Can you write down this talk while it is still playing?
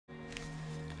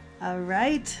All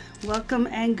right. Welcome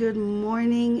and good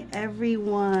morning,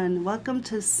 everyone. Welcome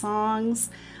to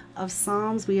Songs of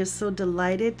Psalms. We are so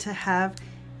delighted to have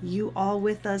you all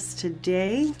with us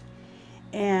today.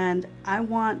 And I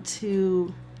want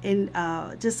to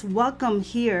just welcome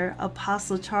here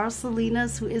Apostle Charles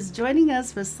Salinas, who is joining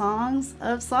us for Songs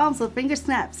of Psalms. So finger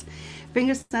snaps.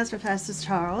 Finger snaps for Pastor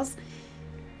Charles.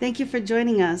 Thank you for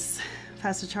joining us,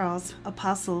 Pastor Charles,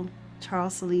 Apostle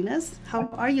Charles Salinas. How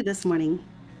are you this morning?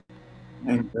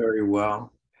 I'm very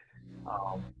well.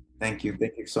 Um, Thank you.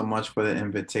 Thank you so much for the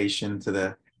invitation to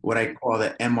the what I call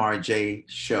the MRJ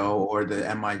show or the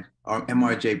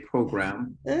MRJ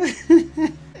program.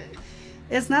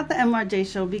 It's not the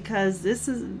MRJ show because this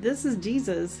is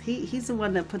Jesus. He's the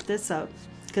one that put this up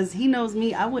because he knows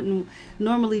me. I wouldn't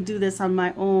normally do this on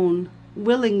my own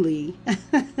willingly.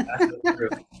 That's the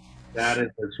truth. That is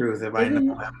the truth. If I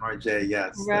know Isn't MRJ,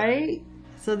 yes. right?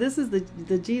 So this is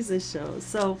the Jesus show.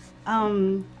 So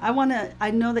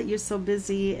I know that you're so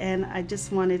busy, and I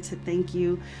just wanted to thank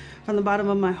you from the bottom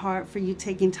of my heart for you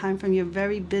taking time from your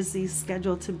very busy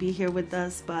schedule to be here with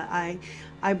us. But I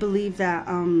believe that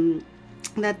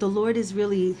that the Lord is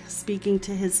really speaking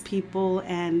to His people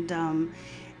and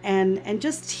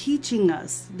just teaching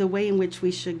us the way in which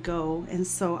we should go. And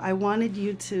so I wanted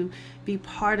you to be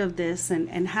part of this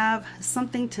and have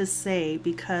something to say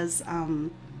because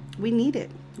we need it.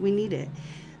 We need it.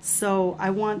 So I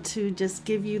want to just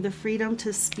give you the freedom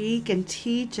to speak and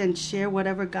teach and share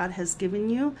whatever God has given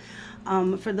you.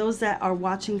 For those that are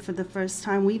watching for the first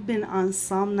time, we've been on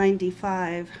Psalm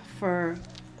 95 for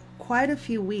quite a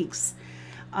few weeks.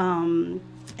 And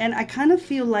I kind of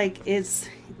feel like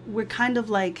we're kind of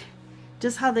like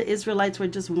just how the Israelites were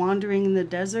just wandering in the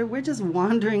desert. We're just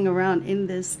wandering around in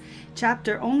this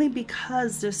chapter only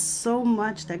because there's so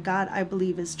much that God, I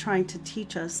believe, is trying to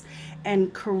teach us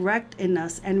and correct in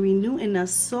us and renew in us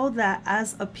so that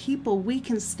as a people, we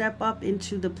can step up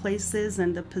into the places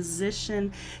and the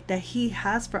position that He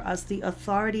has for us, the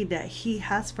authority that He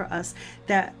has for us,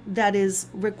 that is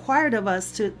required of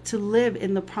us to live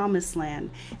in the promised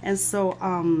land. And so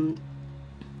I'll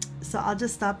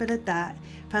just stop it at that.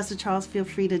 Pastor Charles, feel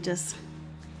free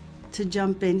to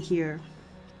jump in here.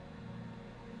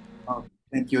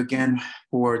 Thank you again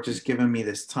for just giving me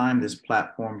this time, this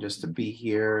platform, just to be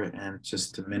here and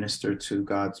just to minister to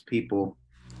God's people.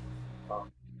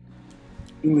 Um,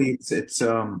 Really, it's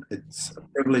a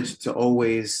privilege to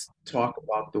always talk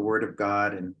about the Word of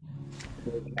God, and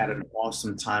we had an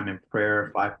awesome time in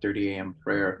prayer, 5:30 a.m.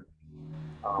 prayer.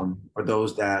 For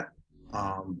those that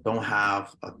don't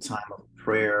have a time of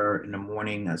prayer in the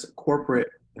morning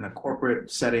in a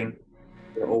corporate setting,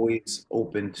 they're always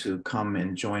open to come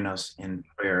and join us in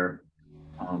prayer.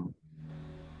 Um,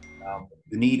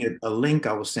 if you need a link,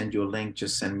 I will send you a link.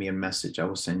 Just send me a message. I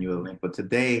will send you a link. But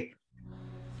today,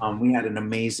 we had an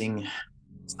amazing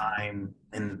time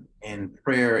in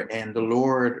prayer, and the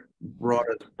Lord brought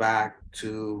us back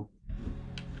to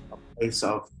a place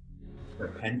of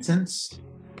repentance.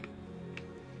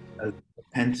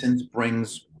 Repentance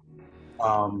brings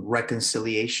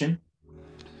reconciliation,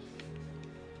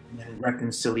 and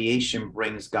reconciliation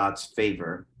brings God's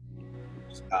favor,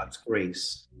 God's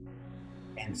grace.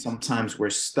 And sometimes we're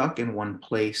stuck in one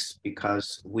place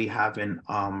because we haven't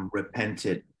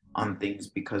repented on things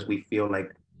because we feel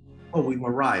like, oh, we've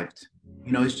arrived.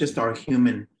 It's just our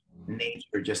human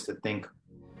nature just to think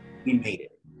we made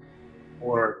it.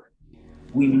 Or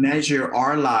we measure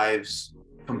our lives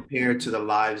compared to the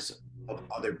lives of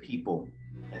other people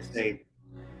and say,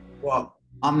 well,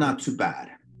 I'm not too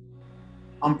bad.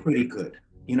 I'm pretty good.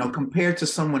 Compared to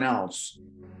someone else,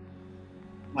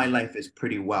 my life is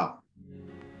pretty well.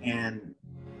 And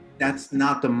that's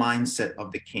not the mindset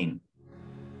of the king.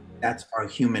 That's our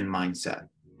human mindset.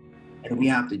 And we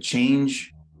have to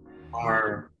change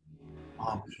our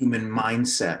human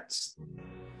mindsets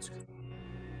to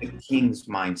the king's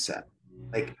mindset.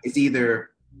 Like it's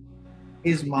either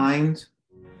his mind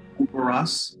over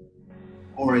us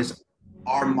or is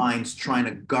our minds trying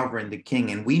to govern the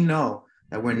king. And we know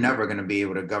that we're never going to be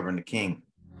able to govern the king.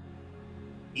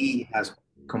 He has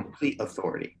complete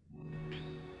authority.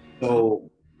 So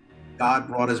God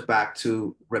brought us back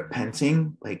to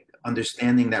repenting, like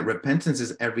understanding that repentance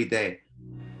is every day.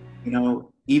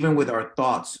 Even with our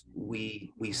thoughts,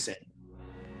 we sin.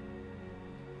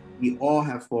 We all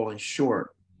have fallen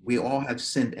short. We all have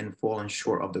sinned and fallen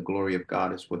short of the glory of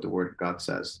God, is what the Word of God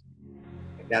says.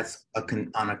 That's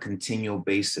on a continual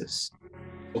basis.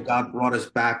 So God brought us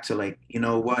back to like, you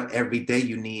know what? Every day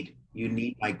you need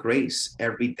my grace.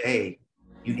 Every day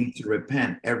you need to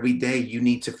repent. Every day you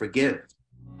need to forgive.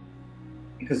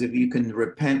 Because if you can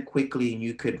repent quickly and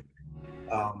you could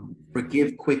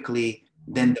forgive quickly,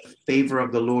 then the favor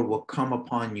of the Lord will come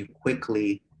upon you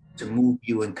quickly to move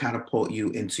you and catapult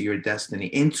you into your destiny,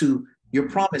 into your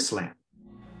promised land.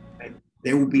 Right?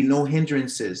 There will be no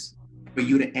hindrances for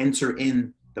you to enter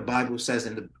in. The Bible says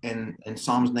in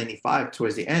Psalms 95,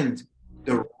 towards the end,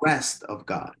 the rest of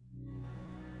God.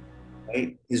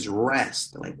 Right? His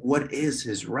rest. Like, what is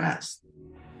his rest?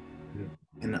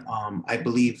 And I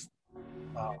believe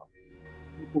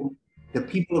the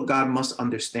people of God must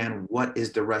understand what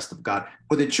is the rest of God.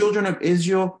 For the children of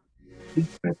Israel,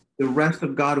 the rest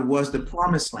of God was the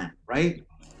promised land, right?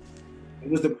 It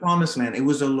was the promised land. It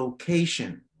was a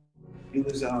location. It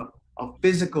was a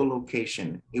physical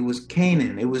location. It was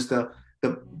Canaan. It was the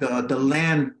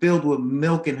land filled with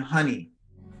milk and honey.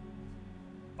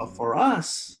 But for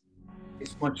us,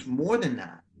 it's much more than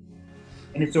that.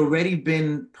 And it's already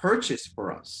been purchased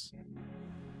for us.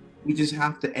 We just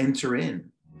have to enter in.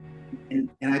 And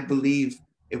I believe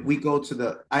if we go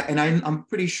to I'm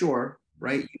pretty sure,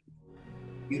 right?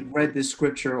 You've read this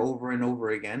scripture over and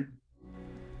over again.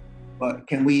 But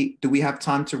do we have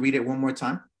time to read it one more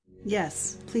time?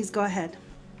 Yes, please go ahead.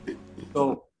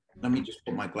 So let me just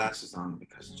put my glasses on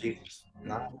because Jesus,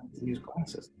 not to use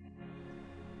glasses.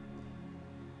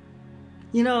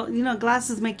 You know,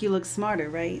 glasses make you look smarter,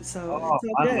 right? So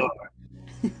it's all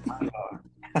good. My Lord.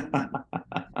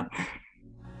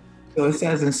 So it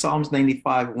says in Psalms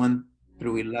 95, 1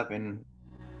 through 11,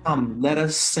 come, let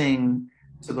us sing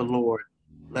to the Lord.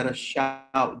 Let us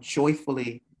shout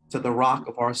joyfully to the rock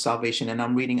of our salvation. And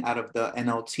I'm reading out of the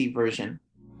NLT version.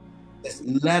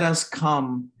 Let us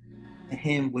come to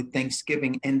him with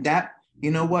thanksgiving. And that,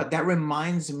 you know what, that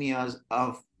reminds me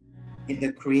of in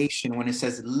the creation when it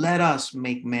says, let us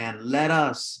make man, let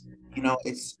us,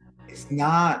 it's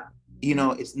not,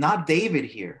 it's not David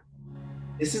here.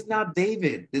 This is not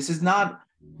David. This is not,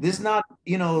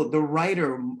 the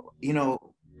writer,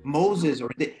 Moses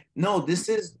no, this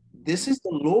is the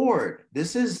Lord.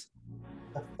 This is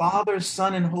the Father,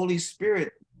 Son, and Holy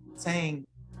Spirit saying,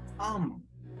 come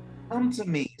to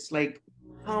me. It's like,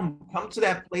 come to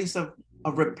that place of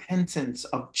repentance,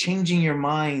 of changing your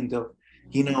mind, of,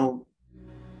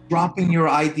 dropping your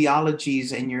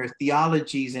ideologies and your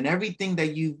theologies and everything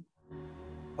that you've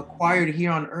acquired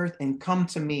here on earth and come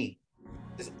to me.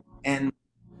 And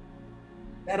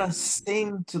let us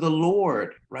sing to the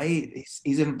Lord, right?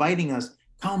 He's inviting us.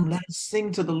 Come, let us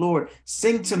sing to the Lord.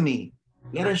 Sing to me.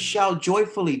 Let us shout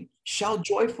joyfully. Shout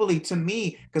joyfully to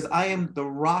me, because I am the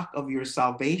rock of your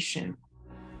salvation.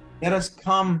 Let us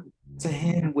come to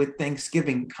him with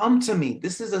thanksgiving. Come to me.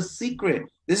 This is a secret.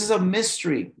 This is a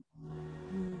mystery.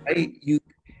 Right?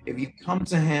 If you come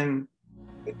to him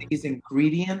with these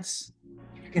ingredients,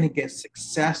 you're going to get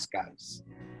success, guys.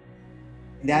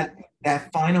 That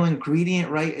final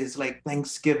ingredient, right, is like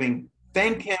thanksgiving.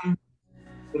 Thank him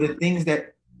for the things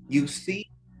that you see,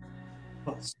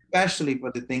 but especially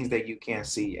for the things that you can't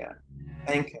see yet.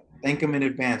 Thank him. Thank him in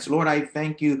advance. Lord, I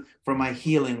thank you for my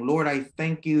healing. Lord, I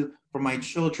thank you for my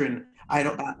children.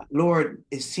 Lord,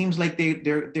 it seems like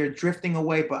they're drifting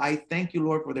away, but I thank you,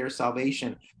 Lord, for their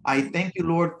salvation. I thank you,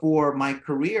 Lord, for my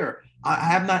career. I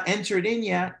have not entered in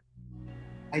yet.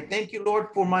 I thank you, Lord,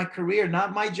 for my career,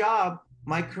 not my job,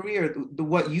 my career,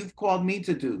 what you've called me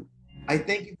to do. I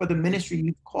thank you for the ministry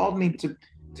you've called me to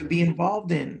be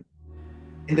involved in,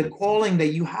 and the calling that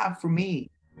you have for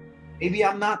me. Maybe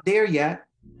I'm not there yet.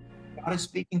 God is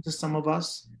speaking to some of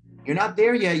us. You're not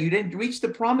there yet. You didn't reach the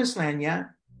promised land yet.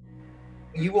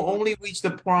 You will only reach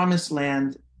the promised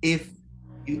land if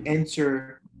you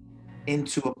enter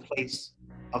into a place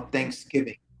of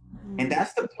thanksgiving. And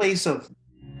that's the place of,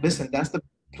 that's the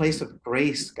place of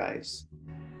grace, guys.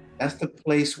 That's the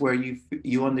place where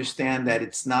you understand that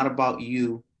it's not about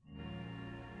you.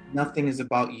 Nothing is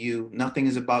about you. Nothing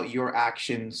is about your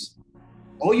actions.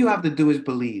 All you have to do is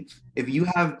believe. If you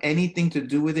have anything to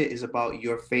do with it, is about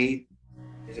your faith,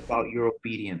 is about your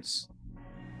obedience,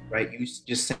 right? You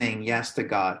just saying yes to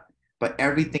God, but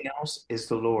everything else is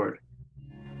the Lord.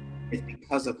 It's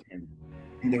because of him,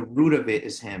 and the root of it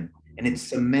is him, and it's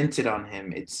cemented on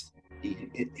him. It's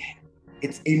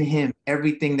in him.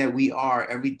 Everything that we are,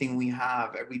 everything we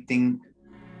have, everything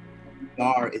we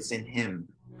are, is in him.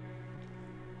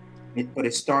 But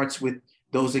it starts with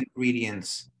those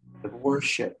ingredients of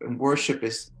worship, and worship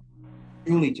is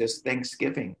truly just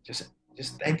thanksgiving, just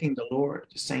thanking the Lord,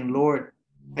 just saying, Lord,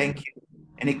 thank you.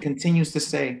 And it continues to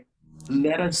say,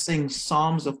 let us sing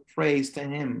psalms of praise to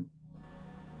him.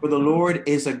 For the Lord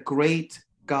is a great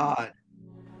God,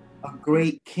 a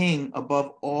great king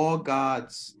above all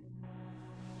gods.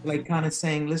 Like kind of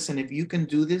saying, listen, if you can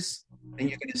do this, then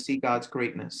you're going to see God's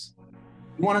greatness.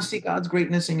 You want to see God's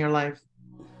greatness in your life?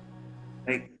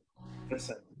 Like,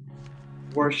 listen,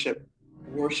 worship,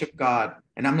 worship God.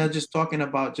 And I'm not just talking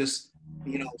about just,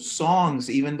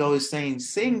 songs, even though it's saying,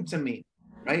 sing to me,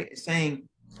 right? It's saying,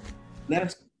 let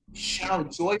us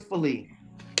shout joyfully.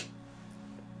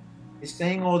 It's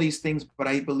saying all these things, but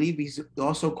I believe he's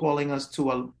also calling us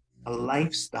to a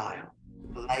lifestyle,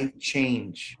 a life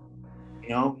change.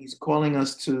 He's calling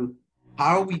us to,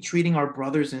 how are we treating our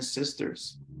brothers and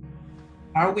sisters?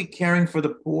 How are we caring for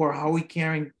the poor? How are we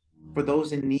caring for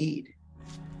those in need?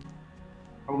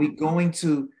 Are we going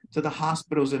to the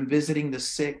hospitals and visiting the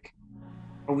sick?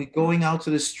 Are we going out to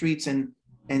the streets and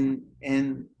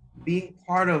being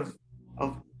part of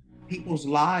people's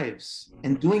lives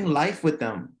and doing life with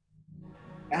them?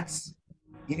 That's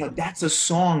that's a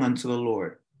song unto the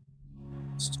Lord.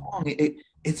 Song,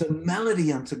 it's a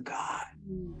melody unto God.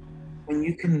 When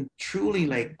you can truly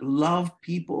like love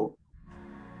people,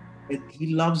 that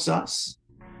He loves us.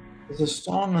 It's a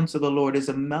song unto the Lord. It's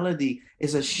a melody.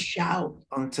 It's a shout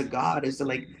unto God. It's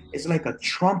like a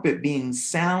trumpet being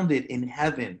sounded in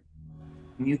heaven.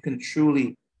 And you can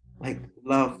truly like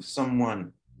love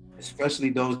someone, especially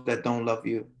those that don't love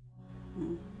you,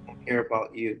 don't care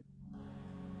about you.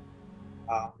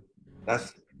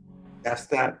 That's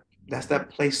that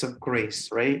place of grace,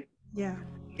 right? Yeah.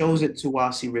 He shows it to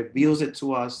us. He reveals it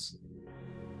to us.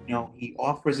 He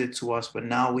offers it to us, but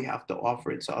now we have to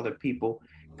offer it to other people.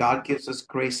 God gives us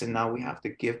grace, and now we have to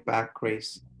give back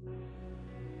grace.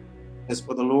 As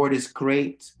for the Lord is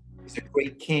great, He's a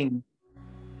great King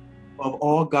of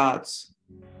all gods.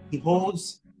 He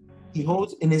holds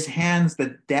in His hands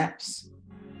the depths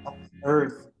of the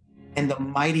earth and the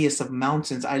mightiest of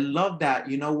mountains. I love that.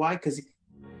 You know why? Because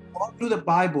all through the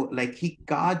Bible, like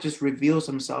God just reveals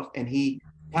Himself, and He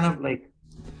kind of like,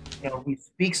 He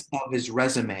speaks of His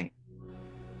resume.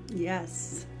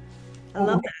 Yes. I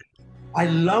love that. I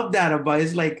love that about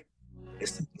it's like,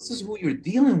 this is who you're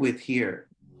dealing with here.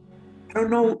 I don't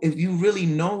know if you really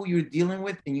know who you're dealing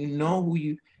with, and you know who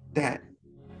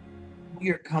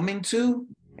you're coming to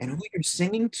and who you're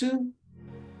singing to.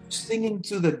 Singing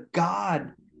to the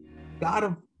God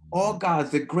of all gods,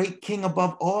 the great King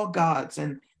above all gods,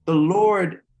 and the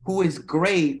Lord who is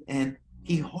great, and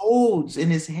He holds in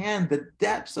His hand the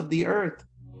depths of the earth,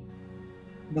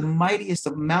 the mightiest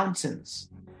of mountains.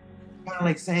 Kind of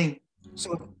like saying,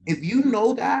 so if you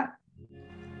know that,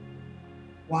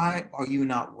 why are you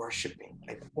not worshiping?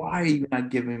 Like, why are you not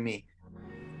giving me?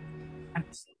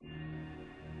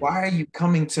 Why are you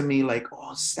coming to me like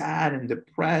all sad and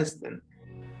depressed and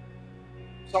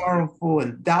sorrowful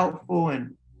and doubtful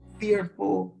and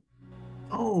fearful?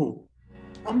 Oh,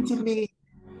 come to me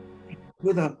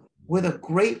with a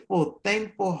grateful,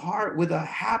 thankful heart, with a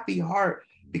happy heart,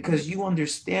 because you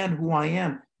understand who I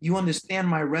am. You understand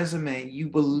my resume. You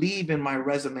believe in my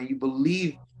resume. You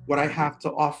believe what I have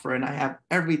to offer, and I have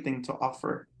everything to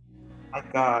offer.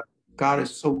 My God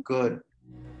is so good.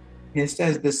 And it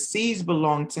says the seas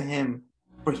belong to Him,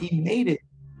 for He made it.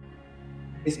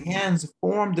 His hands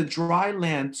formed the dry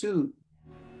land too.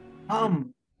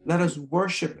 Come, let us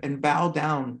worship and bow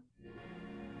down.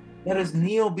 Let us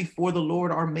kneel before the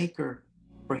Lord our Maker,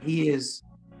 for He is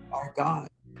our God.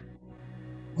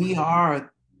 We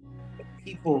are the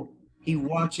people He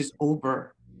watches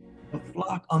over, the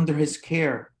flock under His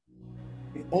care.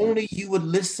 If only you would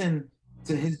listen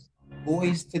to His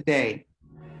voice today.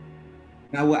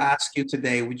 And I will ask you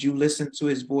today, would you listen to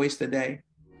His voice today?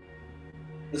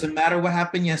 Doesn't matter what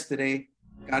happened yesterday.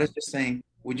 God is just saying,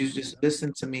 would you just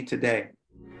listen to me today?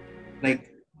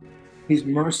 Like, His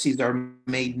mercies are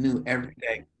made new every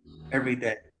day, every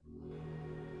day.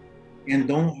 And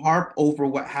don't harp over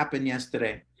what happened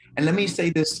yesterday. And let me say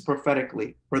this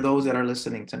prophetically for those that are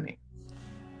listening to me.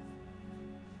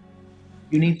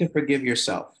 You need to forgive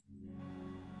yourself.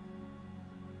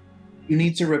 You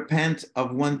need to repent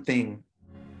of one thing,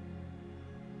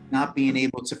 not being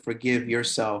able to forgive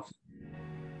yourself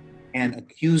and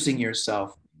accusing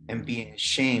yourself and being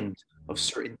ashamed of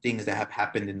certain things that have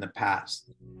happened in the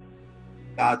past.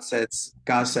 God says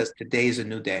today is a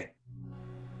new day.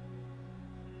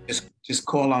 Just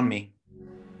call on me.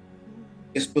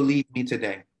 Just believe me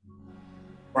today.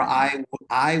 For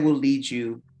I will lead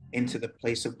you into the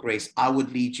place of grace. I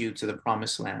would lead you to the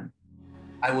promised land.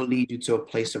 I will lead you to a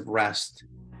place of rest.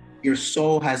 Your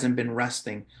soul hasn't been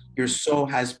resting. Your soul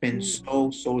has been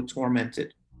so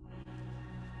tormented.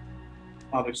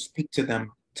 Father, speak to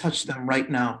them. Touch them right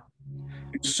now.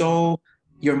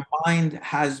 Your mind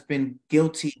has been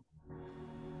guilty,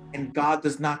 and God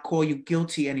does not call you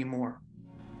guilty anymore.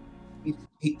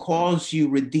 He calls you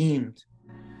redeemed,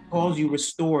 calls you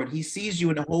restored. He sees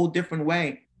you in a whole different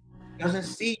way. He doesn't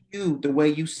see you the way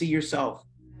you see yourself.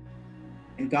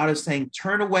 And God is saying,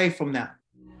 turn away from that.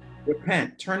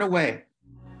 Repent, turn away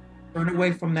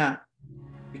from that.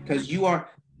 Because you are,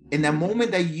 in that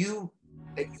moment that you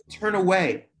turn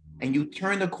away and you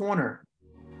turn the corner,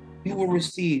 you will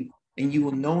receive and you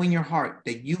will know in your heart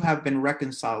that you have been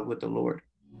reconciled with the Lord.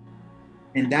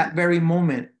 In that very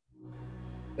moment,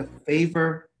 the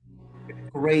favor, the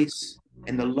grace,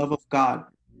 and the love of God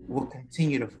will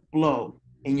continue to flow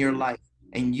in your life.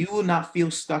 And you will not feel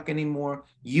stuck anymore.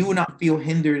 You will not feel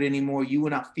hindered anymore. You will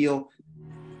not feel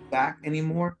back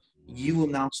anymore. You will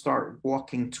now start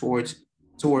walking towards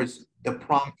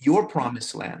your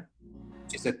promised land.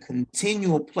 It's a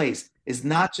continual place. It's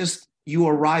not just you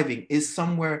arriving. It's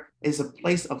somewhere. Is a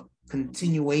place of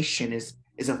continuation. Is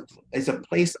a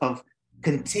place of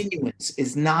continuance.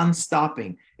 Is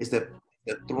non-stopping. Is the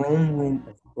throne room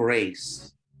of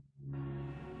grace.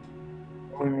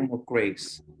 Throne room of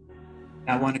grace.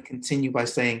 I want to continue by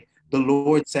saying the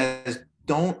Lord says,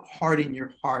 "Don't harden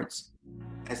your hearts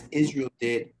as Israel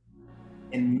did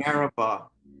in Meribah,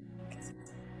 as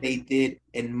they did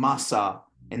in Massah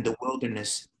in the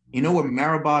wilderness." You know what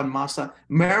Meribah and Massah?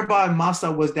 Meribah and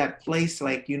Massah was that place,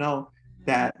 like, you know,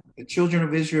 that the children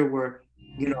of Israel were,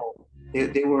 you know,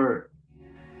 they were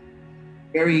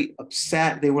very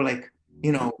upset. They were like,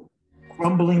 you know,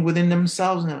 grumbling within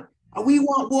themselves. And we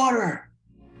want water.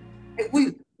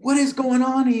 What is going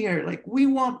on here? Like, we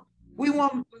want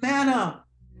manna.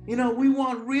 You know, we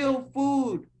want real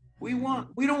food. We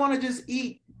don't want to just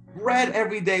eat bread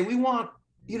every day. We want,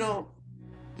 you know,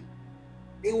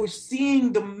 they were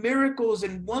seeing the miracles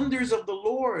and wonders of the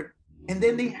Lord. And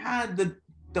then they had the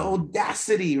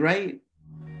audacity, right?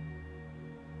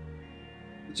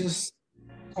 Just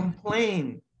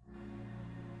complain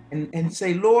and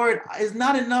say, Lord, it's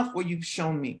not enough what you've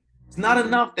shown me. It's not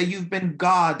enough that you've been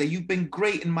God, that you've been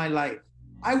great in my life.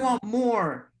 I want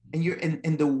more. And you're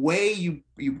in the way you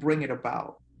bring it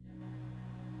about,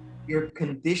 your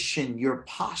condition, your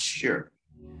posture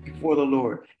before the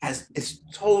Lord, as it's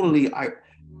totally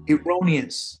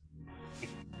erroneous.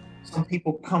 Some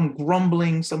people come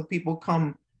grumbling, some people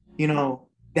come, you know,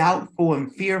 doubtful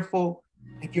and fearful.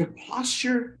 Like, your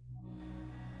posture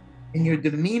and your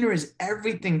demeanor is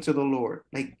everything to the Lord.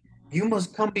 Like, you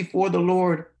must come before the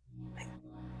Lord, like,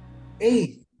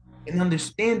 faith and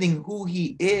understanding who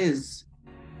he is.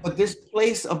 But this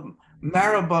place of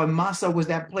Meribah and Massah was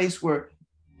that place where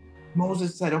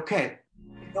Moses said, okay,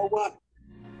 you know what?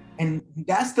 And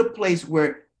that's the place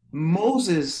where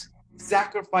Moses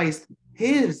sacrificed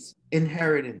his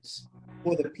inheritance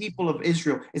for the people of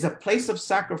Israel. It's a place of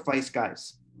sacrifice,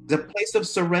 guys. It's a place of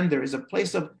surrender. It's a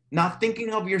place of not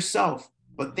thinking of yourself,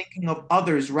 but thinking of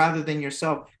others rather than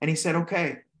yourself. And he said,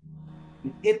 okay,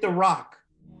 hit the rock.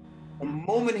 The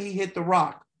moment he hit the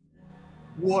rock,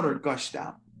 water gushed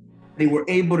out. They were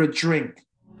able to drink.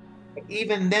 But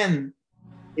even then,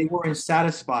 they weren't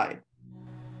satisfied,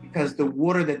 because the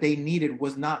water that they needed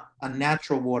was not a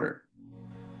natural water.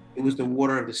 It was the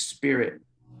water of the Spirit.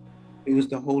 It was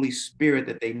the Holy Spirit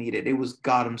that they needed. It was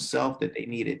God himself that they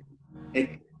needed.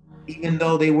 Even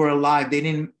though they were alive,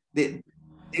 I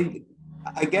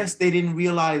guess they didn't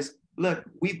realize, look,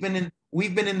 we've been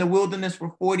in the wilderness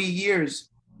for 40 years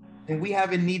and we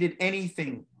haven't needed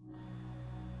anything.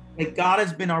 Like, God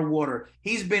has been our water.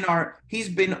 He's been our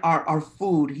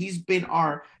food. He's been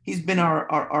our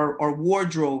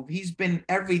wardrobe. He's been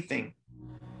everything.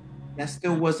 That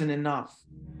still wasn't enough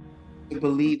to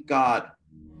believe God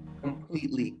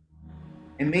completely.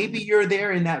 And maybe you're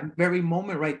there in that very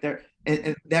moment right there,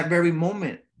 in that very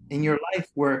moment in your life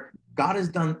where God has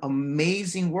done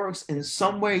amazing works, and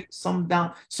some way,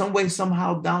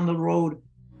 somehow down the road,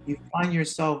 you find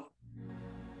yourself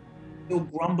still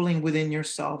grumbling within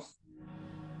yourself,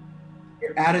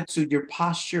 your attitude, your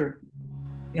posture.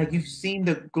 Like, you've seen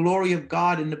the glory of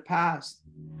God in the past,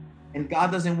 and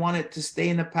God doesn't want it to stay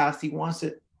in the past. He wants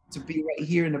it to be right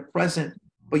here in the present,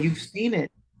 but you've seen it.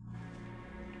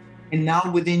 And now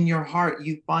within your heart,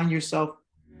 you find yourself,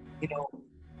 you know,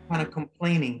 kind of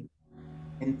complaining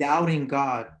and doubting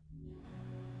God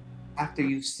after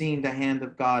you've seen the hand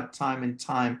of God time and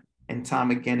time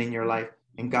again in your life.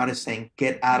 And God is saying,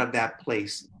 get out of that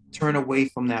place. Turn away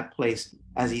from that place.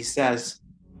 As he says,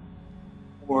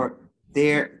 for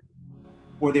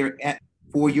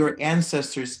your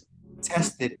ancestors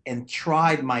tested and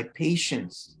tried my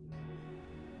patience,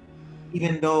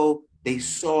 even though they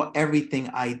saw everything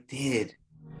I did.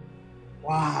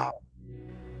 Wow.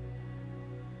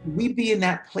 Can we be in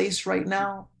that place right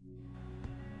now?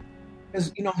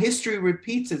 Because, you know, history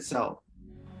repeats itself.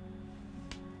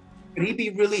 Could he be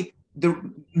really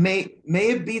may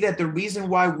it be that the reason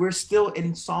why we're still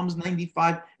in Psalms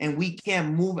 95 and we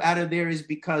can't move out of there is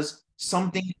because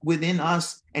something within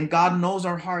us, and God knows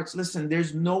our hearts. Listen,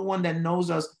 there's no one that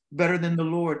knows us better than the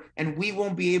Lord, and we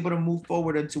won't be able to move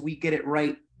forward until we get it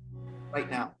right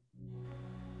now,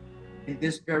 in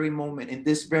this very moment, in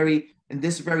this very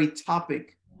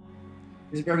topic,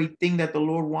 this very thing that the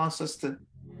Lord wants us to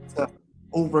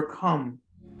overcome.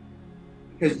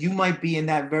 Because you might be in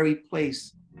that very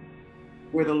place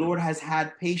where the Lord has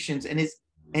had patience and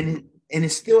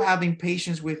is still having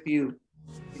patience with you,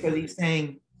 because he's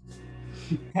saying,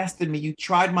 you tested me, you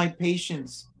tried my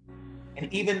patience.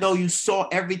 And even though you saw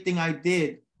everything I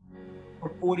did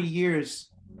for 40 years,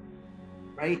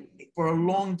 right? For a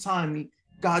long time,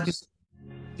 God just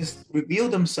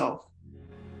revealed himself.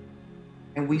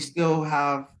 And we still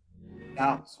have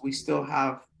doubts. We still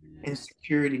have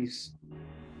insecurities.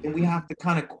 And we have to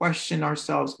kind of question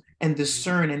ourselves and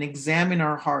discern and examine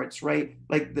our hearts, right?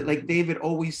 Like David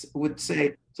always would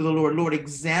say to the Lord, Lord,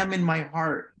 examine my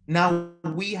heart. Now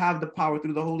we have the power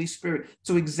through the Holy Spirit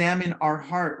to examine our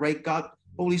heart, right? God,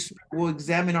 Holy Spirit will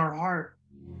examine our heart.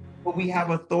 But we have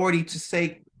authority to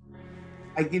say,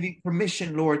 I give you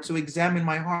permission, Lord, to examine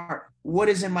my heart. What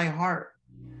is in my heart?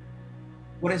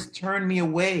 What has turned me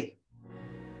away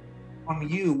from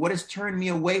you? What has turned me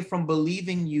away from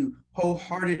believing you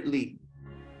wholeheartedly?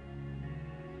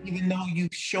 Even though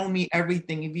you've shown me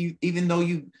everything, even though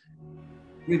you've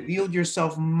revealed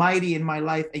yourself mighty in my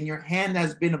life, and your hand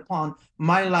has been upon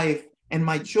my life and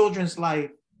my children's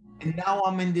life, and now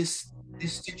I'm in this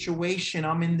situation,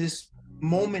 I'm in this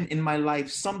moment in my life,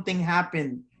 something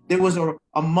happened. There was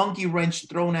a monkey wrench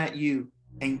thrown at you,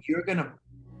 and you're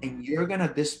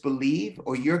gonna disbelieve,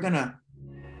 or you're gonna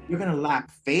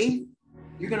lack faith,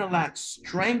 you're gonna lack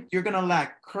strength, you're gonna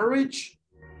lack courage.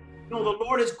 No, the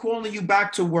Lord is calling you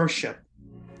back to worship.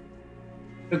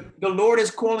 The Lord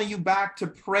is calling you back to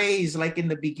praise like in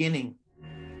the beginning.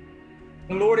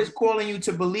 The Lord is calling you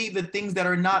to believe the things that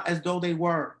are not as though they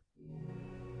were.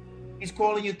 He's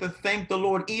calling you to thank the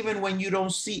Lord even when you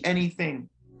don't see anything.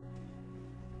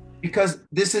 Because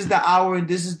this is the hour and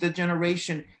this is the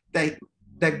generation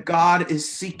that God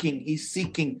is seeking. He's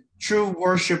seeking true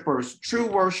worshipers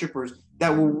that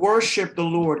will worship the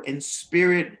Lord in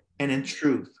spirit and in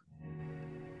truth.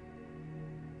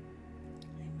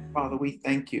 Father, we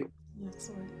thank you.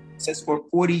 Yes, Lord. It says, for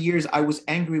 40 years, I was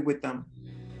angry with them.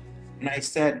 And I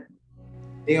said,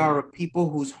 they are a people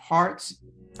whose hearts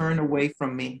turn away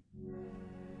from me.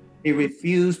 They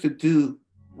refuse to do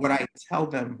what I tell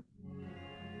them.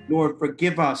 Lord,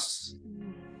 forgive us.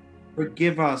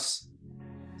 Forgive us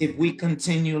if we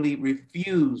continually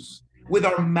refuse. With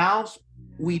our mouths,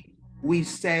 we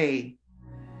say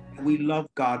we love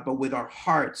God, but with our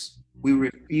hearts, we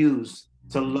refuse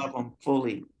to love him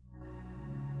fully.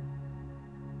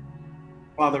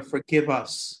 Father, forgive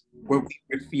us where we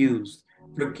refused.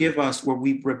 Forgive us where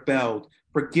we've rebelled.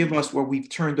 Forgive us where we've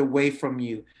turned away from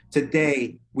you.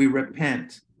 Today, we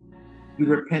repent. We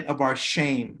repent of our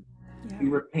shame.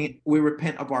 Yeah. We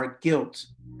repent of our guilt.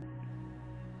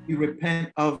 We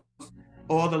repent of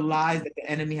all the lies that the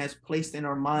enemy has placed in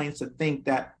our minds to think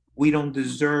that we don't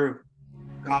deserve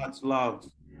God's love.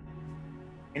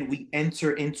 And we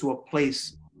enter into a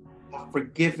place of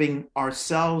forgiving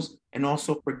ourselves and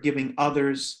also forgiving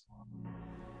others.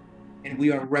 And we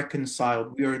are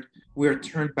reconciled. We are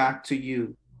turned back to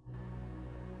you.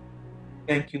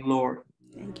 Thank you, Lord.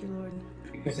 Thank you, Lord.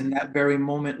 Because in that very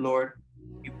moment, Lord,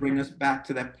 you bring us back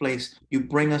to that place. You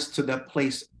bring us to that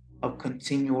place of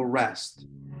continual rest.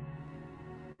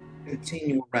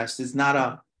 Continual rest is not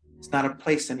a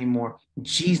place anymore.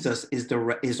 Jesus is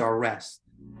our rest.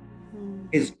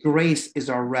 His grace is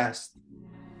our rest.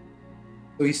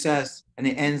 So he says, and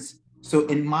it ends, so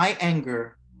in my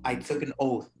anger, I took an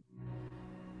oath.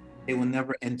 They will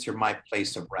never enter my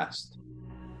place of rest.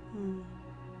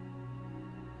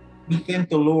 We thank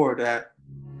the Lord that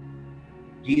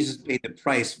Jesus paid the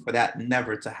price for that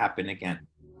never to happen again.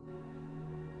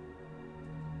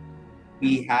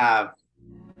 We have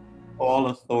all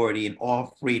authority and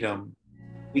all freedom.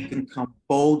 We can come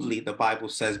boldly, the Bible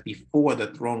says, before the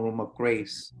throne room of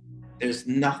grace. There's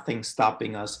nothing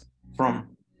stopping us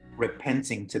from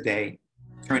repenting today,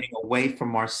 turning away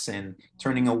from our sin,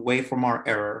 turning away from our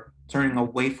error, turning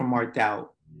away from our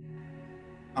doubt,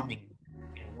 coming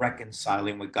and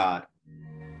reconciling with God.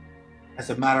 As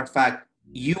a matter of fact,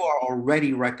 you are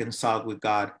already reconciled with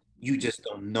God. You just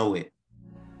don't know it.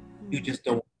 You just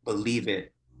don't believe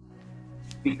it.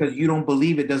 Because you don't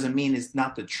believe it doesn't mean it's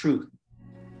not the truth.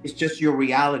 It's just your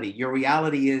reality. Your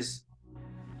reality is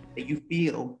that you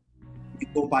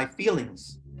go by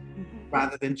feelings.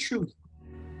 rather than truth.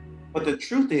 But the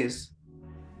truth is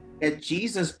that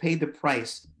Jesus paid the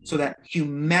price so that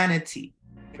humanity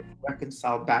can be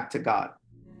reconciled back to God.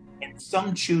 And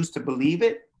some choose to believe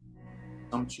it,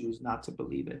 some choose not to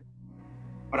believe it.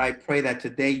 But I pray that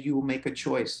today you will make a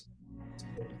choice to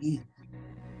believe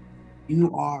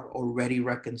you are already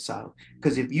reconciled.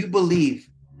 Because if you believe,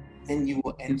 then you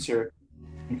will enter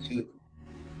into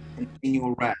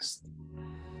continual rest.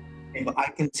 And I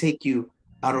can take you,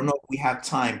 I don't know if we have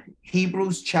time.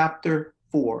 Hebrews chapter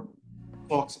 4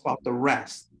 talks about the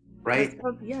rest, right?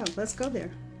 Let's go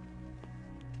there.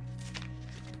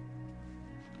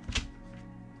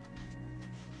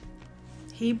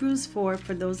 Hebrews 4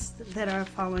 for those that are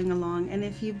following along. And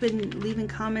if you've been leaving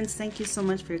comments, thank you so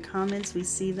much for your comments. We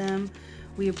see them.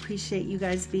 We appreciate you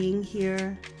guys being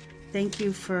here. Thank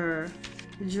you for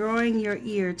drawing your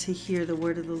ear to hear the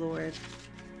word of the Lord.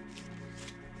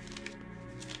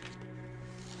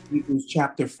 Hebrews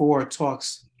chapter 4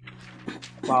 talks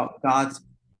about God's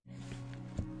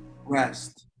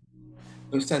rest.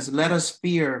 It says, let us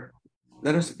fear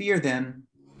then,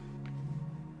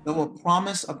 though a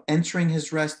promise of entering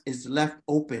his rest is left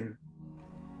open,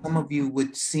 some of you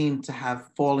would seem to have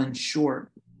fallen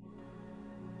short.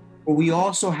 For we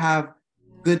also have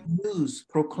good news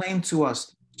proclaimed to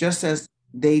us, just as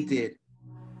they did.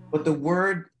 But the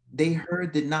word they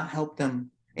heard did not help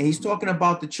them. And he's talking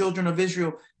about the children of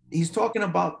Israel. He's talking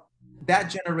about that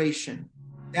generation,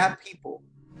 that people,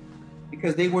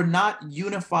 because they were not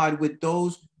unified with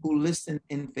those who listened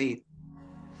in faith.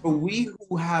 For we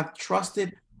who have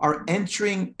trusted are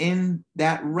entering in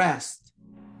that rest.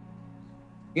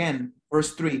 Again,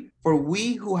 verse 3, for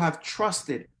we who have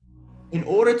trusted, in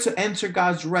order to enter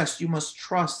God's rest, you must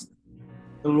trust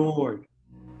the Lord.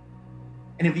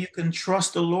 And if you can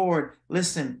trust the Lord,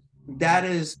 listen, that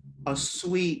is a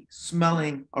sweet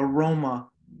smelling aroma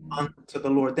unto the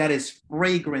Lord. That is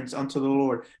fragrance unto the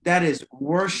Lord. That is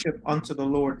worship unto the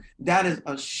Lord. That is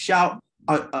a shout.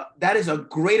 That is a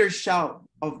greater shout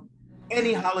of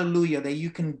any hallelujah that you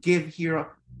can give here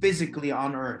physically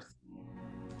on earth.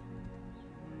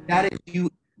 That is you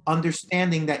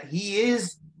understanding that he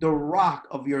is the rock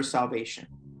of your salvation.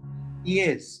 He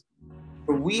is.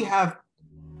 For we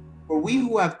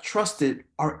who have trusted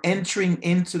are entering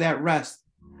into that rest.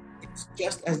 It's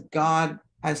just as God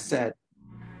has said,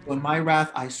 when my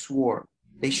wrath I swore,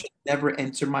 they should never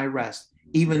enter my rest,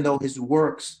 even though his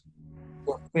works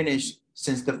were finished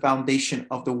since the foundation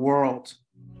of the world.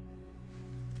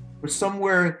 For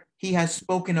somewhere he has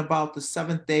spoken about the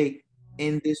seventh day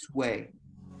in this way,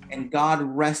 and God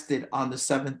rested on the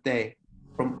seventh day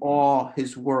from all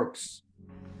his works.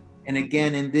 And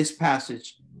again in this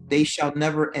passage, they shall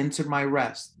never enter my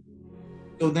rest.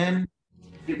 So then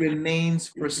it remains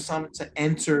for some to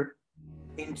enter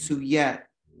into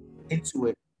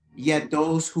it. Yet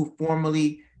those who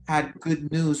formerly had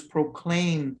good news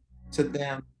proclaimed to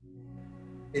them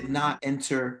did not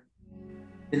enter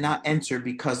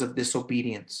because of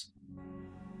disobedience.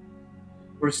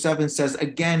 Verse 7 says,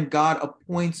 again, God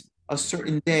appoints a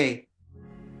certain day.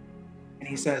 And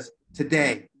he says,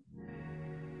 today,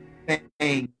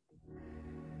 saying,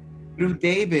 through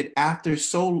David, after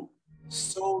so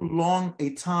long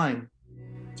a time,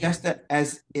 just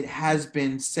as it has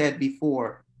been said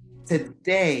before,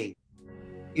 today,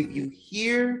 if you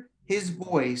hear his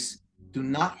voice, do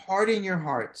not harden your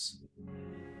hearts.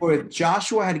 For if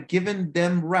Joshua had given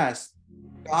them rest,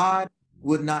 God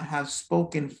would not have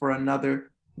spoken for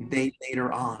another day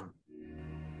later on.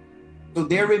 So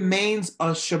there remains a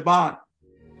Shabbat,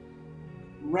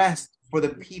 rest for the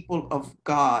people of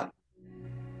God.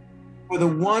 For the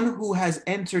one who has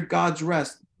entered God's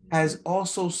rest has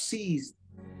also ceased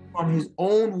from his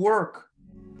own work,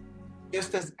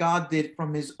 just as God did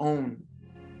from his own.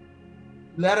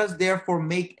 Let us therefore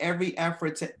make every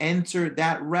effort to enter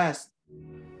that rest,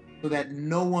 so that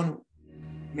no one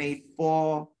may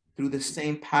fall through the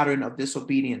same pattern of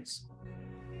disobedience.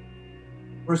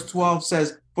 Verse 12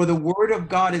 says, for the word of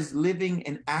God is living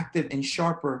and active and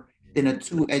sharper than a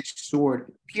two-edged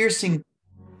sword, piercing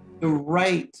the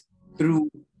right through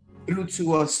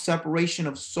to a separation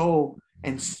of soul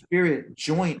and spirit,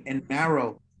 joint and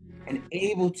marrow, and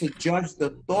able to judge the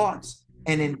thoughts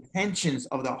and intentions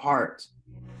of the heart.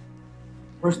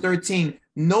 Verse 13,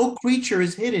 no creature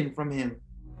is hidden from him,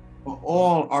 but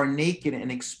all are naked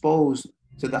and exposed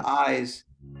to the eyes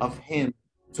of him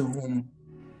to whom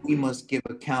we must give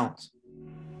account.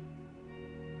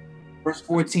 Verse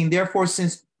 14, therefore,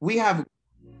 since we have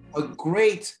a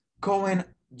great Kohen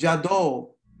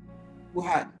Gadol,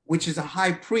 which is a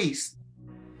high priest,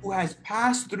 who has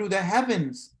passed through the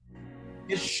heavens,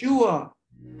 Yeshua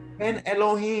ben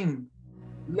Elohim,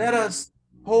 Let us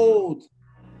hold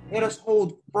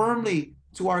firmly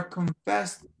to our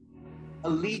confessed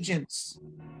allegiance.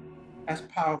 That's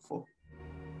powerful.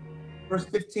 Verse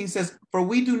 15 says, for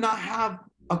we do not have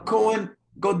a Cohen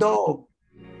Gadol,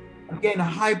 again, a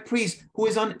high priest who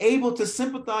is unable to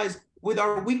sympathize with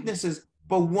our weaknesses,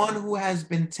 but one who has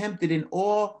been tempted in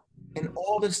all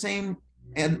the same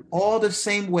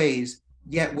ways,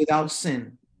 yet without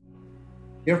sin.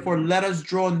 Therefore, let us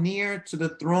draw near to the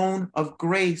throne of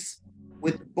grace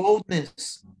with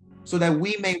boldness, so that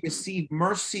we may receive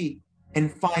mercy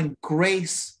and find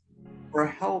grace for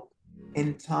help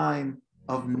in time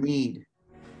of need.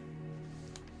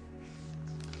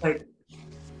 Like,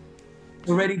 it's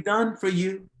already done for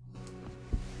you.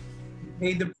 You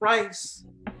paid the price.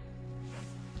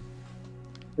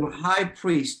 The high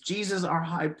priest, Jesus, our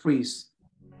high priest,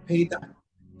 paid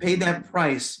that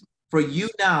price for you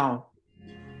now,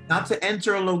 not to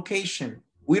enter a location.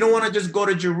 We don't want to just go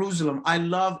to Jerusalem. I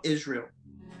love Israel.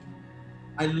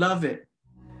 I love it.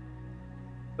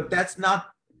 But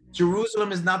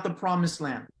Jerusalem is not the promised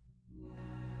land.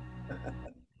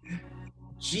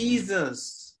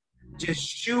 Jesus,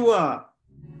 Yeshua,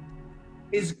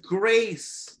 his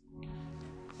grace,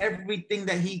 everything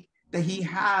that he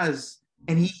has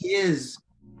and he is,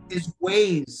 his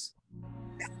ways,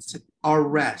 that's our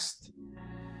rest.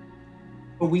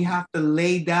 But we have to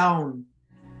lay down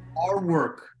our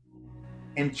work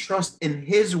and trust in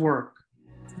his work.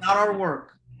 It's not our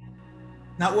work,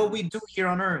 not what we do here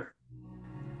on earth,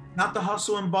 not the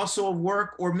hustle and bustle of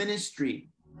work or ministry.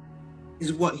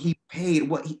 Is what he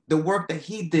paid, the work that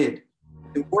he did,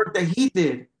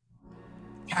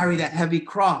 carry that heavy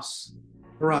cross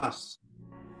for us.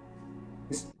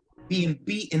 It's being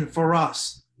beaten for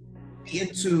us,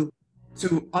 into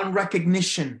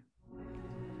unrecognition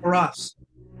for us,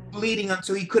 bleeding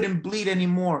until he couldn't bleed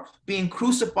anymore, being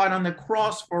crucified on the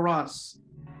cross for us.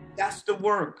 That's the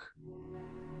work.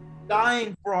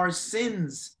 Dying for our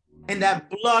sins, and that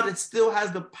blood, it still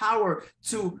has the power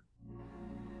to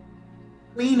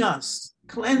clean us,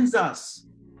 cleanse us,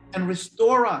 and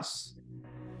restore us.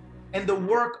 And the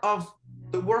work of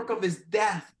his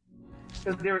death,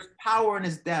 because there is power in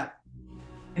his death,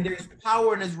 and there is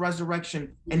power in his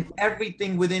resurrection, and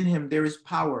everything within him there is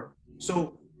power.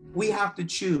 So we have to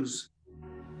choose.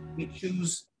 We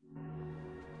choose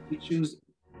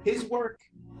his work,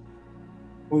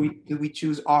 or do we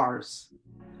choose ours?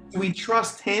 Do we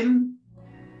trust him,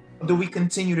 or do we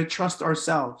continue to trust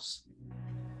ourselves?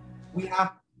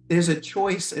 There's a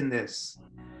choice in this.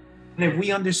 And if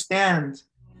we understand,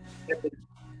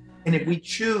 and if we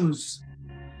choose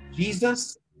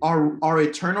Jesus, our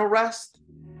eternal rest,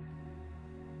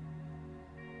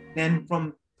 then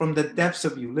from the depths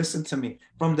of you, listen to me,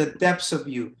 from the depths of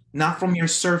you, not from your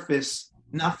surface,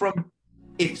 not from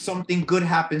if something good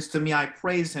happens to me, I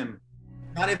praise him.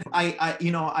 Not if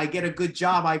I get a good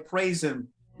job, I praise him.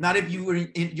 Not if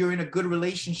you're in a good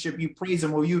relationship, you praise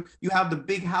him, or you have the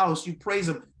big house, you praise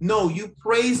him. No, you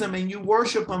praise him and you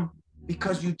worship him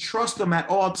because you trust him at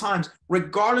all times,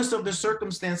 regardless of the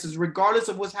circumstances, regardless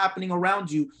of what's happening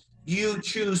around you. You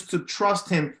choose to trust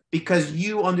him because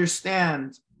you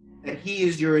understand that he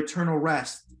is your eternal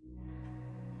rest,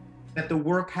 that the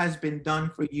work has been done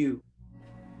for you,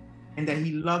 and that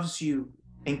he loves you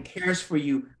and cares for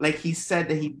you, like he said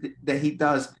that he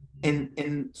does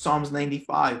in Psalms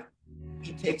 95.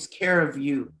 He takes care of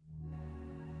you.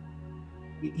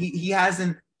 He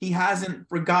hasn't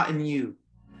forgotten you.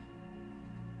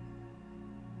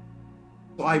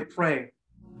 So I pray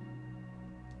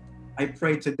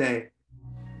today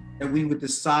that we would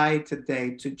decide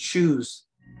today to choose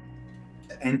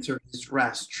to enter his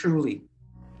rest truly,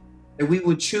 that we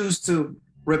would choose to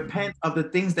repent of the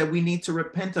things that we need to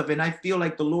repent of. And I feel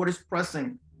like the Lord is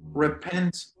pressing,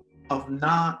 repent of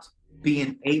not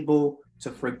being able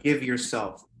to forgive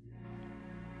yourself.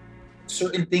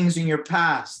 Certain things in your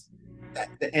past that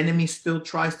the enemy still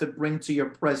tries to bring to your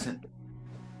present.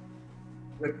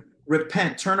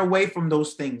 Repent, turn away from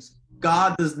those things.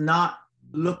 God does not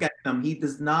look at them. He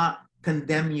does not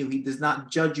condemn you. He does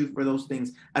not judge you for those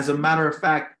things. As a matter of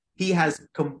fact, he has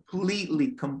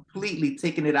completely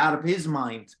taken it out of his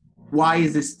mind. Why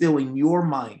is it still in your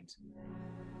mind?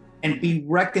 And be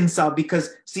reconciled,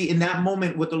 because see, in that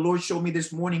moment, what the Lord showed me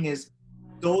this morning is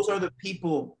those are the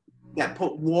people that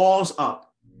put walls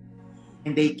up,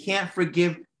 and they can't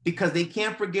forgive because they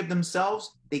can't forgive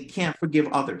themselves. They can't forgive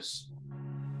others.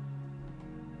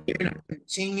 They're in a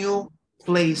continual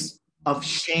place of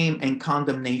shame and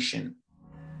condemnation.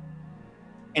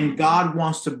 And God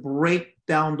wants to break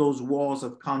down those walls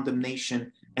of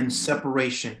condemnation and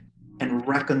separation and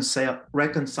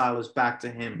reconcile us back to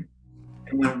him.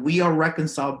 And when we are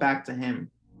reconciled back to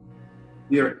him,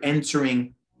 we are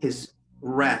entering his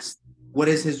rest. What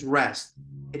is his rest?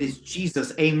 It is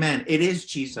Jesus. Amen. It is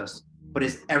Jesus, but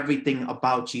it's everything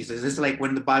about Jesus. It's like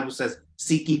when the Bible says,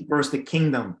 seek ye first the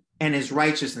kingdom and his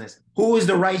righteousness. Who is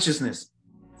the righteousness?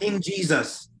 In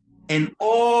Jesus. And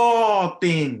all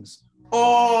things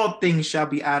shall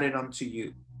be added unto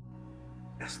you.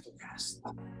 That's the rest.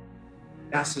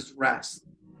 That's his rest.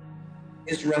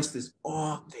 His rest is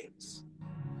all things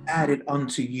added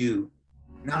unto you,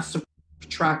 not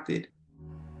subtracted.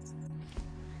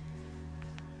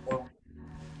 So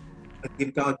I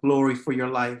give God glory for your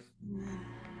life.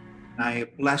 I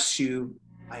bless you.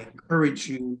 I encourage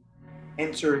you.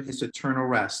 Enter his eternal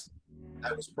rest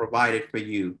that was provided for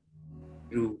you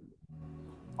through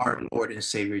our Lord and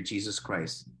Savior Jesus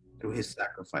Christ, through his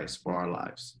sacrifice for our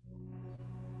lives.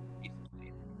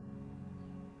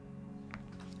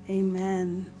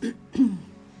 Amen.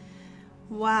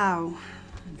 Wow.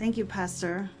 Thank you,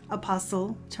 Pastor,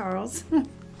 Apostle Charles.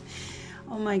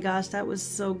 Oh my gosh, that was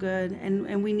so good.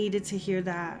 And we needed to hear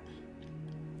that.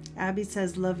 Abby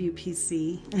says, love you,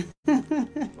 PC.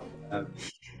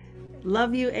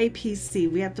 Love you,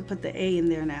 APC. We have to put the A in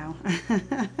there now.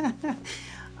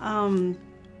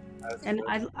 And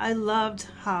I loved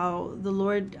how the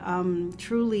Lord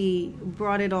truly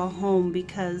brought it all home,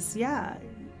 because, yeah,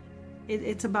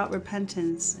 it's about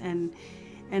repentance.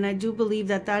 And I do believe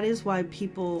that is why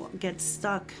people get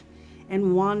stuck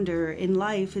and wander in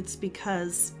life. It's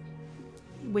because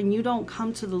when you don't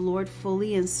come to the Lord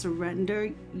fully and surrender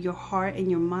your heart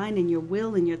and your mind and your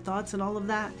will and your thoughts and all of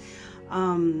that,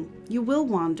 you will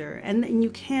wander, and you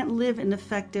can't live an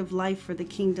effective life for the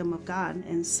kingdom of God.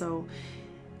 And so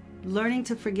learning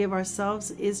to forgive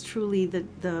ourselves is truly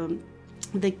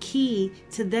the key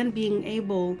to then being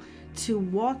able to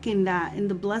walk in that, in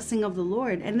the blessing of the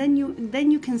Lord. And then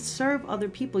you can serve other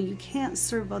people. You can't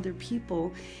serve other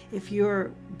people if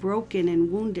you're broken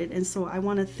and wounded. And so I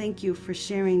want to thank you for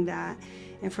sharing that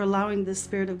and for allowing the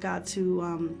Spirit of God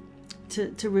to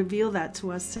reveal that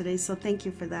to us today. So thank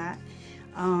you for that.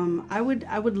 I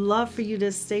would love for you to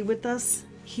stay with us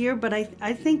here, but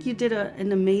I think you did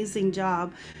an amazing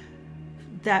job.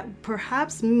 That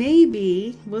perhaps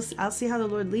maybe I'll see how the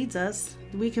Lord leads us.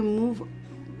 We can move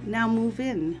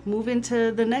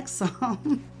into the next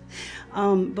psalm.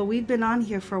 But we've been on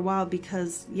here for a while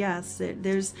because, yes,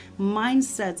 there's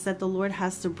mindsets that the Lord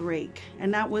has to break,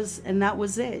 and that was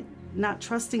it. Not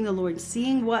trusting the Lord,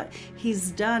 seeing what He's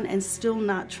done, and still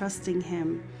not trusting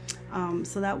Him.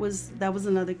 So that was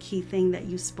another key thing that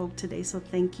you spoke today. So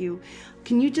thank you.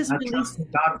 Can you just not trusting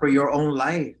God for your own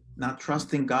life, not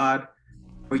trusting God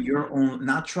for your own,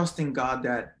 not trusting God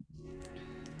that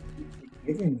He's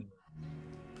forgiven you.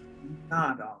 He's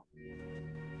not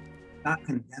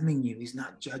condemning you. He's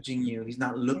not judging you. He's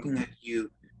not looking at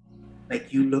you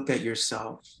like you look at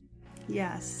yourself.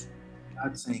 Yes.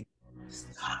 God's saying,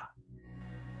 stop.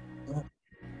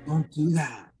 Don't do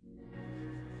that.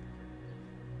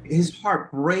 His heart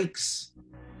breaks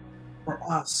for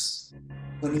us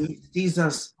when He sees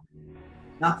us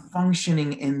not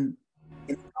functioning in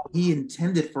how He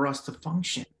intended for us to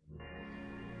function.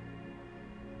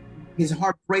 His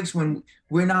heart breaks when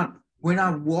we're not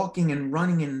walking and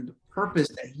running in the purpose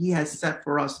that He has set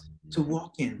for us to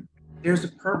walk in. There's a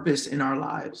purpose in our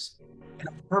lives. And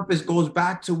the purpose goes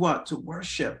back to what? To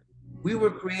worship. We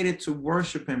were created to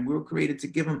worship Him. We were created to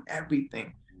give Him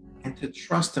everything and to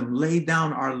trust Him, lay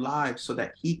down our lives so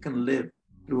that He can live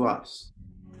through us.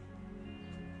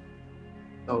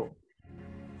 So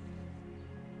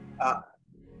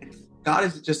God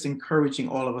is just encouraging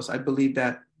all of us. I believe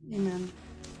that Amen.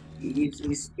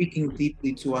 He's speaking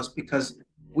deeply to us because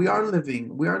we are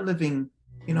living,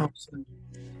 some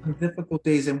difficult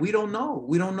days, and we don't know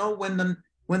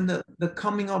when the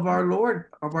coming of our Lord,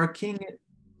 of our King,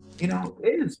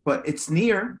 is, but it's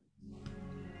near,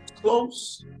 it's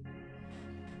close,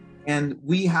 and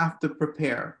we have to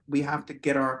prepare. We have to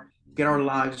get our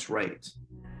lives right.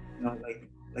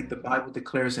 Like the Bible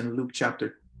declares in Luke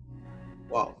chapter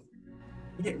 12,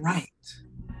 get it right.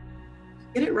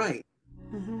 Get it right.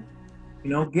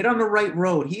 Mm-hmm. Get on the right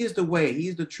road. He is the way. He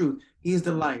is the truth. He is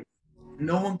the life.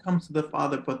 No one comes to the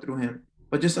Father but through Him.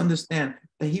 But just understand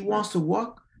that He wants to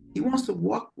walk. He wants to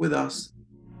walk with us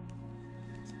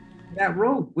that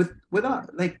road with us,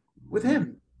 like with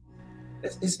Him.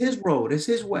 It's His road. It's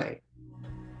His way.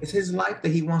 It's His life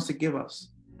that He wants to give us,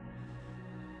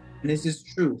 and it's His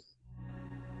truth.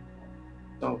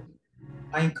 So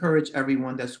I encourage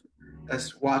everyone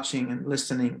that's watching and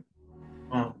listening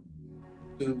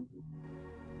to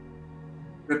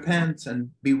repent and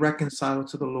be reconciled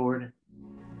to the Lord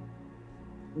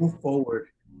Move forward.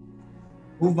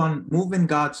 Move on. Move in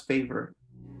God's favor.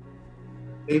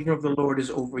 The favor of the Lord is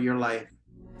over your life.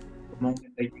 The moment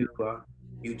that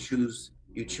you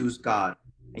choose God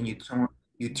and you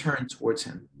turn towards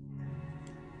Him.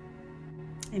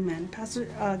 Amen. Pastor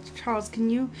Charles, can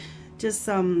you just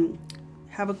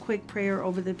have a quick prayer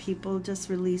over the people? Just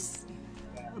release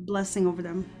a blessing over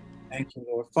them. Thank you,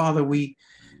 Lord. Father, we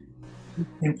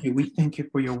thank you. We thank you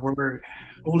for your word.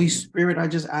 Holy Spirit, I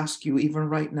just ask you, even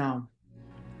right now,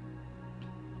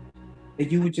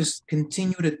 that you would just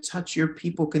continue to touch your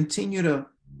people, continue to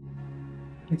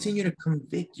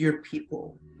convict your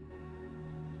people.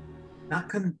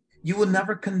 You will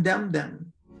never condemn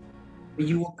them, but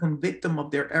you will convict them of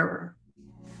their error.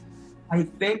 I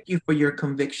thank you for your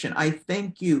conviction. I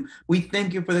thank you. We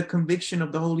thank you for the conviction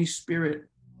of the Holy Spirit,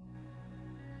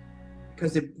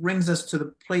 because it brings us to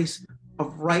the place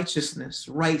of righteousness,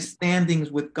 right standings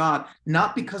with God,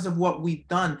 not because of what we've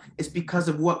done, it's because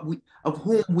of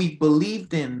whom we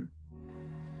believed in.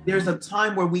 There's a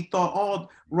time where we thought all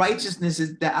righteousness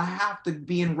is that I have to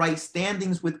be in right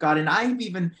standings with God. And I've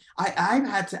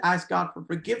had to ask God for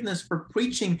forgiveness for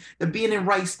preaching that being in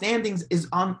right standings is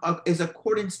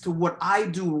according to what I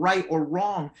do right or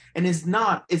wrong. And it's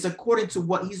not. It's according to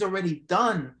what He's already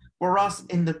done for us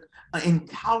in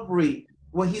Calvary,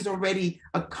 what He's already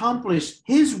accomplished,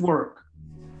 His work.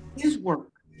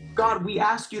 God, we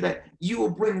ask you that you will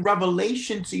bring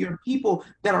revelation to your people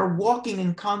that are walking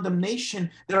in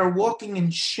condemnation, that are walking in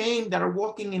shame, that are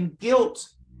walking in guilt,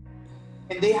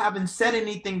 and they haven't said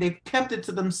anything. They've kept it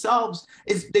to themselves.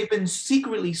 They've been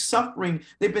secretly suffering.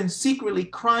 They've been secretly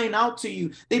crying out to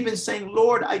you. They've been saying,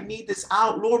 Lord, I need this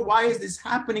out. Lord, why is this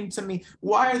happening to me?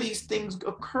 Why are these things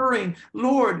occurring?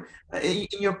 Lord,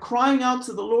 you're crying out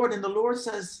to the Lord, and the Lord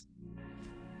says,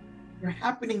 they're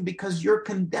happening because you're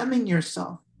condemning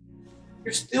yourself.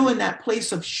 You're still in that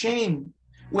place of shame.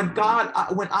 When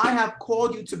I have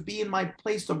called you to be in my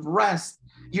place of rest,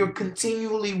 you're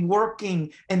continually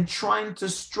working and trying to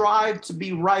strive to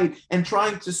be right and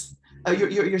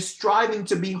you're striving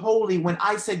to be holy when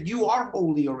I said you are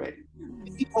holy already.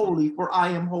 Be holy, for I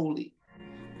am holy.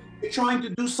 You're trying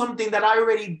to do something that I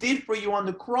already did for you on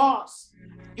the cross.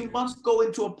 You must go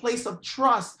into a place of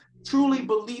trust, truly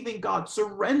believing God,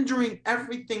 surrendering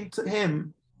everything to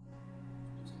Him,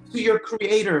 to your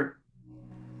Creator,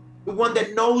 the one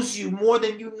that knows you more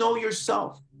than you know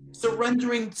yourself,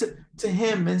 surrendering to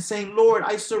Him and saying, Lord,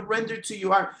 I surrender to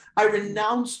you. I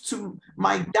renounce to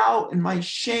my doubt and my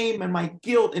shame and my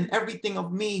guilt and everything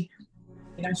of me,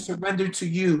 and I surrender to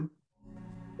you,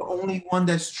 the only one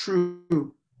that's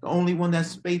true, the only one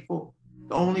that's faithful,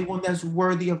 the only one that's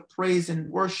worthy of praise and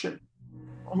worship,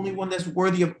 the only one that's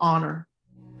worthy of honor.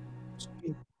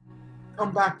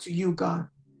 Come back to you, God.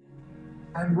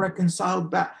 I'm reconciled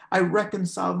back. I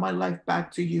reconciled my life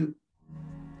back to you.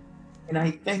 And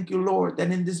I thank you, Lord,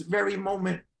 that in this very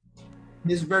moment,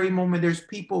 there's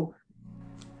people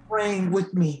praying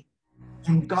with me,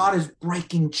 and God is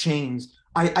breaking chains.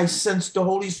 I sense the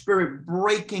Holy Spirit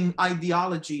breaking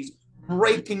ideologies,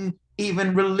 breaking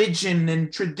even religion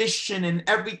and tradition and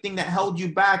everything that held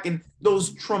you back, and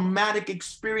those traumatic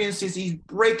experiences. He's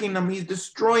breaking them. He's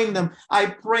destroying them. I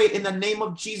pray in the name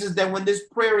of Jesus that when this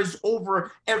prayer is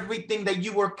over, everything that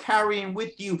you were carrying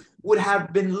with you would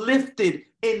have been lifted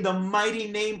in the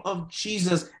mighty name of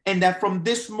Jesus, and that from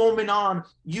this moment on,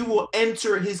 you will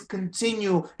enter his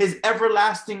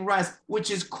everlasting rest, which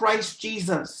is Christ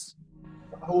Jesus,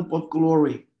 the hope of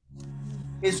glory,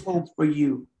 his hope for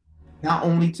you, not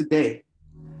only today,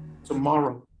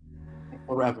 tomorrow, and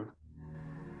forever.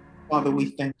 Father, we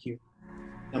thank you.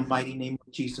 In the mighty name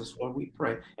of Jesus, Lord, we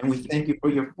pray. And we thank you for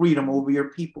your freedom over your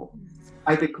people.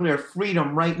 I declare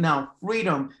freedom right now,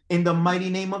 freedom in the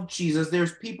mighty name of Jesus.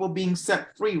 There's people being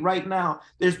set free right now.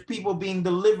 There's people being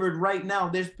delivered right now.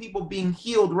 There's people being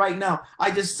healed right now. I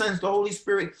just sense the Holy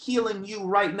Spirit healing you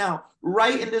right now.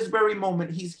 Right in this very moment,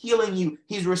 he's healing you.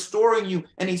 He's restoring you.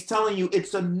 And he's telling you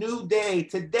it's a new day.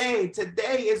 Today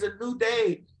is a new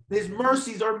day. His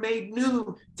mercies are made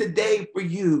new today for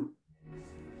you.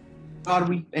 God,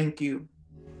 we thank you.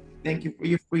 Thank you for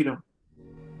your freedom.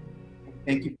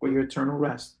 Thank you for your eternal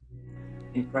rest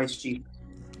in Christ Jesus.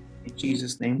 In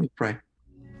Jesus' name we pray.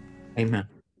 Amen.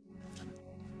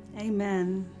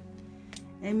 Amen.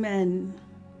 Amen.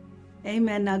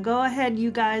 Amen. Now go ahead, you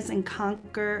guys, and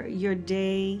conquer your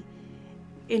day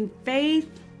in faith,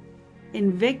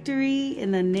 in victory,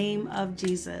 in the name of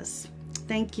Jesus.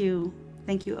 Thank you.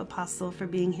 Thank you, Apostle, for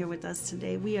being here with us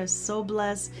today. We are so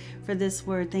blessed for this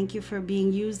word. Thank you for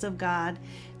being used of God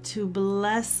to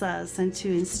bless us and to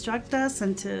instruct us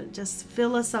and to just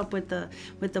fill us up with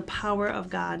the power of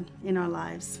God in our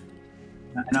lives.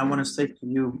 And I want to say to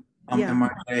you,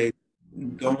 MRJ,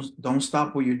 don't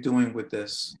stop what you're doing with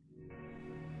this.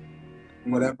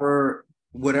 Whatever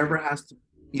has to,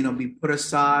 be put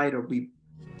aside or be,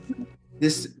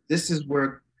 this is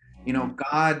where,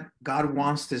 God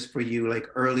wants this for you, like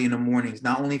early in the mornings,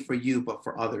 not only for you, but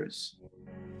for others.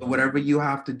 So whatever you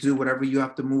have to do, whatever you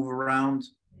have to move around,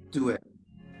 do it.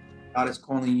 God is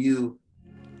calling you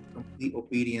complete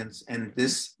obedience. And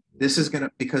this is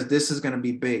because this is gonna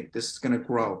be big. This is gonna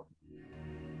grow.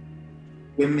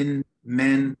 Women,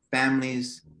 men,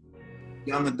 families,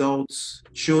 young adults,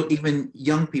 even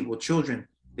young people, children,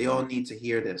 they all need to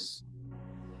hear this.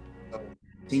 So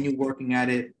continue working at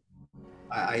it.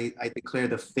 I declare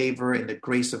the favor and the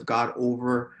grace of God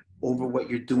over what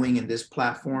you're doing in this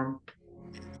platform.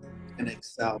 It's going to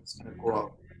excel. It's going to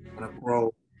grow. It's going to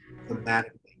grow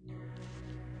dramatically.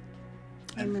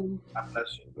 Amen. God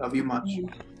bless you. Love you much.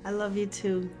 I love you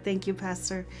too. Thank you,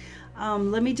 Pastor.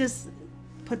 Let me just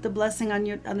put the blessing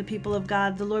on the people of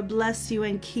God. The Lord bless you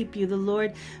and keep you. The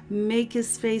Lord make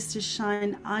his face to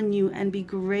shine on you and be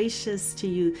gracious to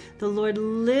you. The Lord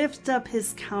lift up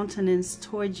his countenance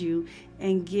toward you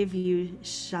and give you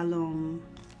shalom.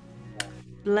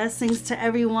 Blessings to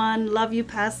everyone. Love you,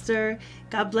 Pastor.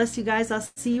 God bless you guys. I'll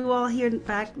see you all here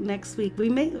back next week.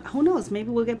 Who knows? Maybe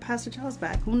we'll get Pastor Charles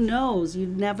back. Who knows? You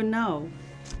never know.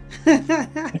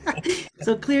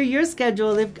 So clear your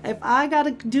schedule. If I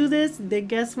gotta do this, then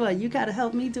guess what? You gotta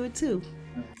help me do it too.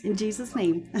 In Jesus'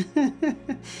 name.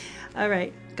 All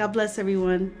right. God bless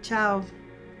everyone. Ciao.